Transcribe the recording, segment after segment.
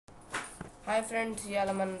Hi friends,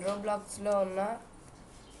 ఇవాళ మనం రోబ్లాక్స్లో ఉన్న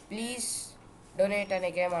ప్లీజ్ డొనేట్ అనే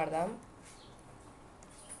గేమ్ ఆడదాం.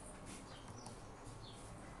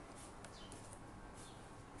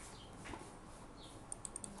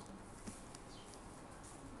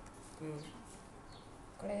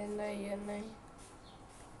 ఇక్కడ ఏందో ఇవన్నాయి.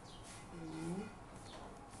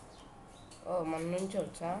 ఓ మన నుంచి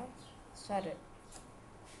వచ్చా. సరే,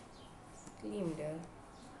 క్లీన్డ్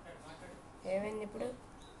ఏమైంది ఇప్పుడు?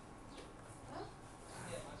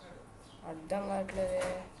 అర్థం కావట్లేదే.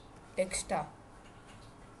 టెక్స్ట్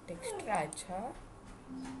రాచ్చా?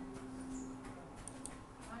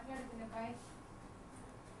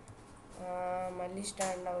 మళ్ళీ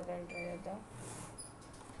స్టాండ్ అవుతాను ట్రై చేద్దాం.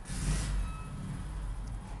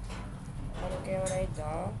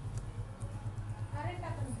 మనకేమైనా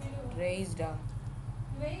రైజ్డా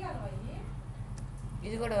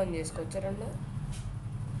ఇది కూడా ఆన్ చేసుకోవచ్చు. రెండు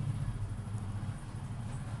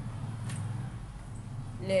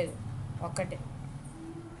లేదు, ఒక్కటే.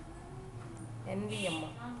 ఎన్విఎమ్మ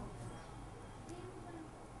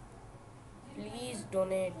ప్లీజ్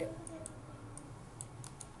డొనేట్.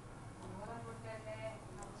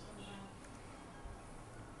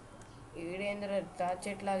 ఈడేంద్ర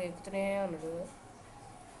చెట్లాగా ఎక్కుతూనే ఉన్నాడు.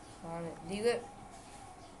 దిగ,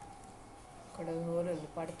 ఇక్కడ హోల్ ఉంది,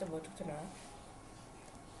 పడితే బతుకుతున్నా.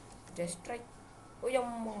 Just try.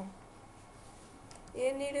 ఓయమ్మ,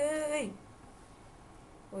 ఏంది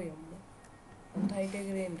ఓయమ్మ, అంత హైట్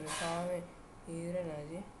ఎగిరేంద్ర సామె. ఎగిరేనా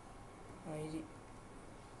అది? ఇది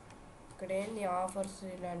ఇక్కడ ఏంది ఆఫర్స్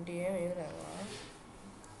ఇలాంటివి ఏమి ఎగిరావా?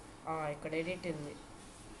 ఇక్కడ ఎడిట్ ఉంది.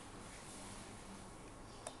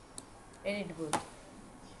 Edit booth.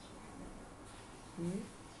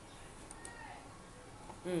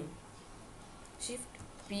 Shift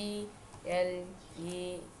PLEASE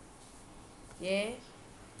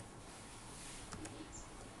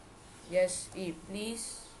please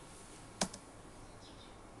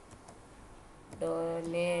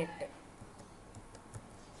donate.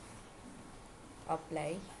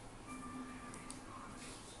 Apply.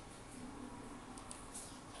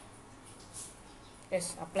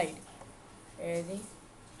 Yes, applied. ఏది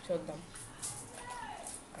చూద్దాం.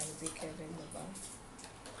 అనిపించేది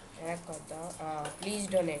వెనక్కొద్దాం. Please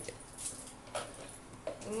donate.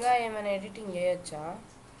 ఇంకా ఏమైనా ఎడిటింగ్ చేయొచ్చా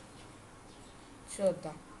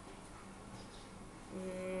చూద్దాం.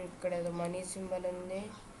 ఇక్కడ ఏదో మనీ సింబల్ ఉంది.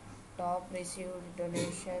 Top received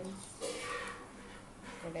donations.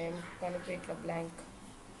 ఇక్కడ ఏం కనిపించట్లా, బ్లాంక్.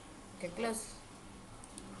 క్లోజ్.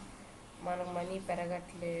 మనకు మనీ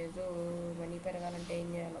పెరగట్లేదు. మనీ పెరగాలంటే ఏం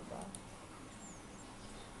చేయాలబ్బా?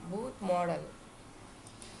 Booth model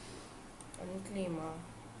అన్క్లీమా?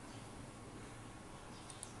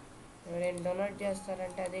 ఎవరైనా డొనేట్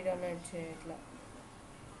చేస్తారంటే అది డొనేట్ చేయట్లా.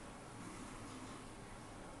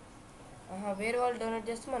 వేరే వాళ్ళు డొనేట్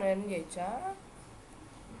చేస్తే మనం ఎర్న్ చేయొచ్చా?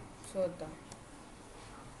 చూద్దాం.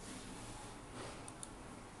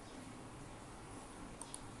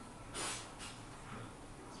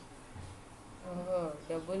 ఓహో,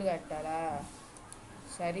 డబ్బులు కట్టాలా?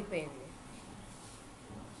 సరిపోయింది.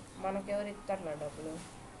 మనకెవరు ఇస్తారా డబ్బులు?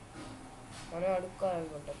 మనం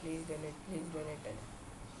అడుక్కోవాలనుకుంటా. ప్లీజ్ డొనేట్ అని.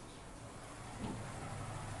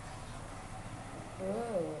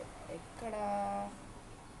 ఎక్కడ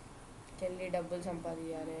వెళ్ళి డబ్బులు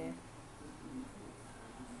సంపాదించాలి?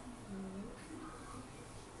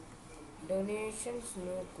 డొనేషన్స్.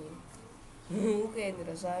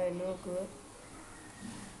 నూకేంద్ర సార్, నూకు.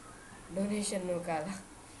 డొనేషన్ నూకాలా?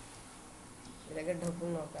 మీ దగ్గర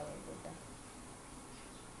డబ్బులు నూకాలనుకుంటా.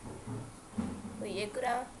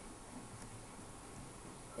 ఎక్కురా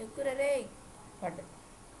రే. పడ్డ.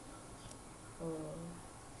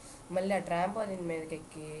 మళ్ళీ ఆ ట్రాంపోలిన్ మీదకి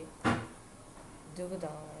ఎక్కి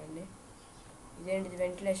దిగుదామండి. ఇదేంటిది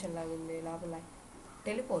వెంటిలేషన్ లాగా ఉంది లోపల.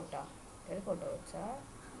 టెలిపోర్ట్ అవ్వచ్చా?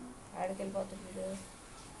 ఆడికి వెళ్ళిపోతుంది.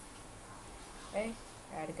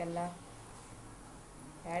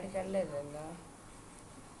 యాడికి వెళ్ళలేదు ఇంకా.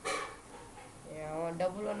 ఏమో,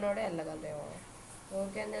 డబ్బులు ఉన్నాడే వెళ్ళగలదేమో.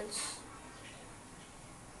 ఓకే తెలుసు.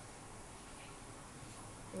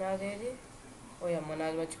 నాదేది? ఓయమ్మ,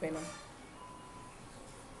 నాది మర్చిపోయినా.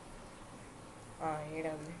 ఈడ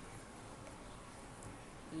ఉంది.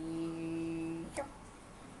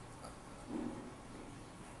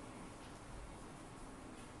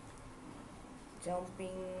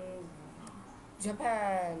 Jumping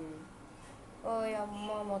Japan. ఓయమ్మ,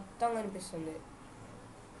 మొత్తం కనిపిస్తుంది.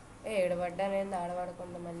 ఏడబడ్డానేంది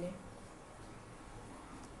ఆడబడకుండా మళ్ళీ.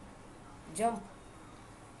 జంప్.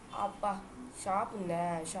 అబ్బా, షాప్ ఉందా?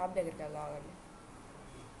 షాప్ దగ్గరికి వెళ్దామండి.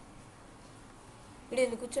 ఇప్పుడు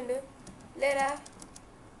ఎందుకు కూర్చోండు లేరా?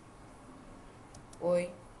 ఓయ్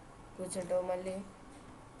కూర్చుంటావు మళ్ళీ.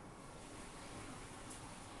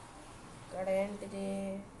 ఇక్కడ ఏంటిది?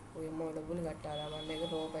 ఏమో డబ్బులు కట్టాలా? మన దగ్గర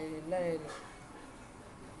రూపాయి ఇల్ల లేదు.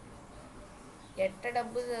 ఎట్ట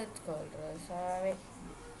డబ్బులు తెచ్చుకోవాలిరా స్వామి?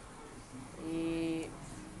 ఈ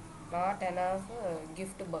నాట్ ఎనఫ్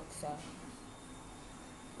గిఫ్ట్ బాక్సా?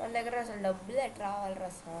 మన దగ్గర అసలు డబ్బులు ఎట్లా రావాలిరా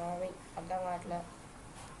స్వామి? అర్థం కావట్లా.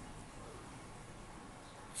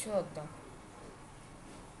 చూద్దాం.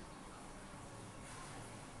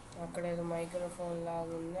 అక్కడ ఏదో మైక్రోఫోన్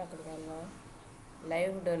లాగా ఉంది, అక్కడికి వెళ్దాం.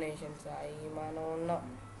 లైవ్ డొనేషన్స్ అవి మనం ఉన్నాం.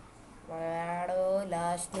 మనం ఆడో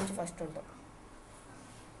లాస్ట్ నుంచి ఫస్ట్ ఉంటాం.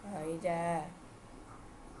 ఇదే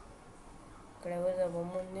ఇక్కడ ఎవరిదో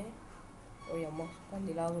బొమ్మ ఉంది. ఓ అమ్మ,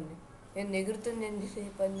 పంది లాగుంది. ఏంది ఎగురుతుంది? ఏంది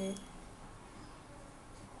పంది?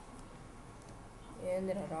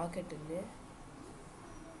 ఏందిరా రాకెట్ ఉంది.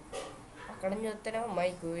 అక్కడ నుంచి వస్తేనేమో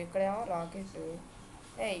మైకు, ఇక్కడేమో రాకెట్.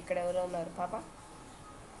 ఇక్కడ ఎవరో ఉన్నారు పాప.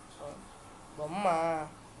 బొమ్మ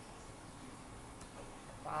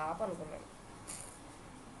పాప అనుకున్నాను.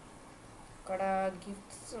 ఇక్కడ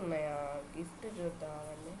గిఫ్ట్స్ ఉన్నాయా? గిఫ్ట్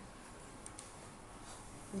చూద్దామండి.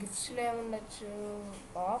 గిఫ్ట్స్లో ఏముండొచ్చు?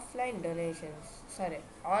 Offline donations. సరే,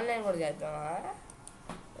 ఆన్లైన్ కూడా చేద్దామా?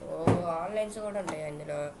 ఓ, ఆన్లైన్స్ కూడా ఉంటాయి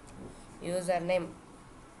అందులో. User name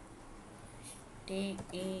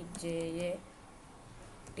TEJATIGER,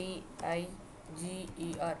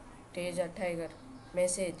 Teja tiger.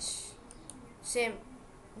 Message same.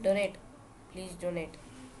 Donate, please donate.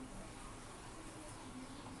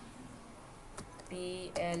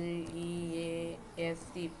 PLEAFT,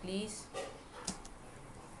 please.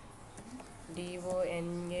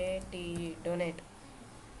 DONATE, donate.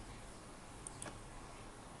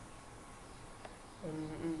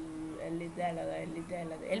 వెళ్ళిద్దా వెళ్ళదా?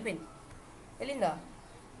 వెళ్ళిపోయింది. వెళ్ళిందా?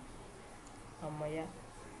 అమ్మయ్యా,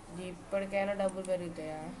 ఇప్పటికైనా డబ్బులు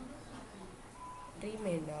పెరుగుతాయా?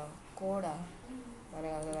 రీమైండా కోడా?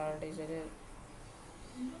 మనకు అసలు అలాంటి సరే.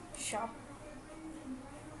 Shop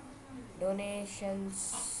donations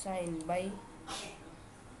sign by.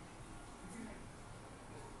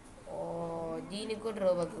 ఓ, దీనికి కూడా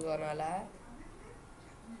రోబక్స్ కొనాలా?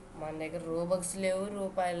 మన దగ్గర రోబక్స్ లేవు,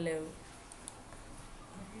 రూపాయలు లేవు.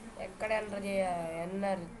 ఎక్కడ ఎంటర్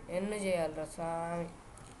చేయాలి? ఎన్ని చేయాలిరా స్వామి?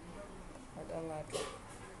 అర్థం కావట్లేదు.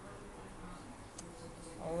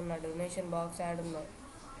 అవునా, డొనేషన్ బాక్స్ యాడ్ ఉందా?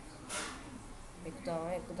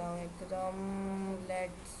 ఎక్కుదాం.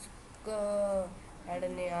 Let's go.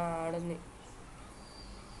 ఆడుంది.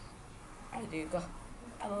 అదిగో.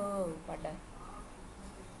 అవో, పడ్డా.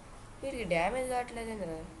 వీడికి డ్యామేజ్ కావట్లేదు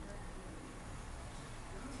ఏంద్రా?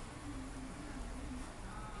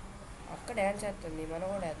 అక్కడ డ్యాన్స్ చేస్తుంది, మనం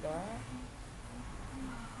కూడా వేద్దామా?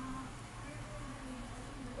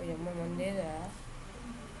 అమ్మ మందేదా?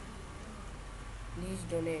 Please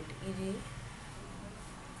donate.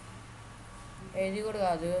 ఇది కూడా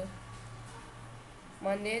కాదు.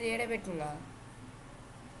 మందేది ఏడే పెట్టిందా?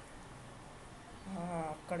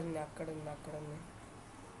 అక్కడుంది.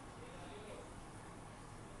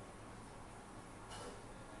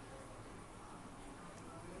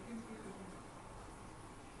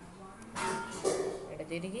 ఇక్కడ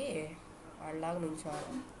తిరిగి వాళ్ళలాగా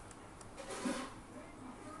నుంచోవాలి.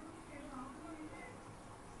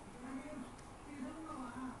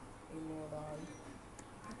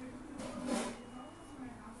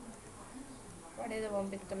 వాడేదో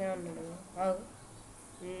పంపిస్తూనే ఉన్నాడు.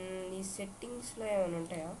 ఈ సెట్టింగ్స్లో ఏమైనా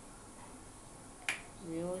ఉంటాయా?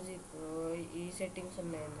 మ్యూజిక్, ఈ సెట్టింగ్స్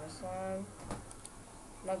ఉన్నాయండి. సాంగ్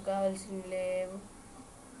నాకు కావాల్సింది లేవు.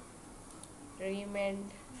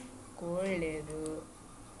 రీమెంట్ కోడ్ లేదు.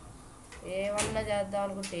 ఏమన్నా చేద్దాం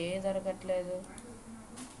అనుకుంటే ఏ దొరకట్లేదు.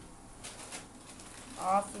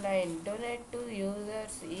 Offline donate to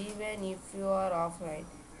users even if you or offline.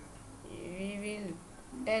 We will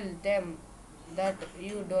tell them that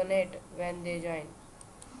you donate when they join.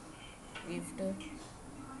 Gift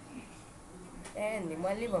ఏంది?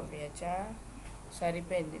 మళ్ళీ పంపించచ్చా?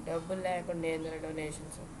 సరిపోయింది. డబ్బులు లేకుండా ఏంద్ర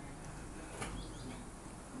డొనేషన్స్?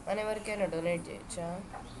 మనం ఎవరికైనా డొనేట్ చేయొచ్చా?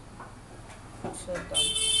 చూద్దాం.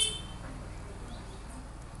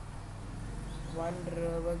 1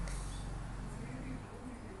 Robux.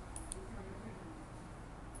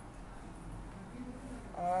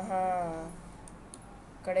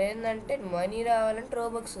 ఇక్కడ ఏంటంటే మనీ రావాలంటే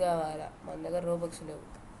రోబక్స్ కావాలా. మన దగ్గర రోబక్స్ లేవు.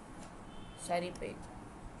 సరిపోయింది.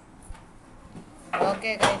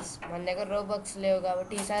 ఓకే గైస్, మన దగ్గర రోబక్స్ లేవు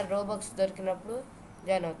కాబట్టి ఈసారి రోబక్స్ దొరికినప్పుడు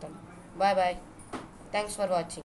జాయిన్ అవుతాను. బాయ్. Thanks for watching.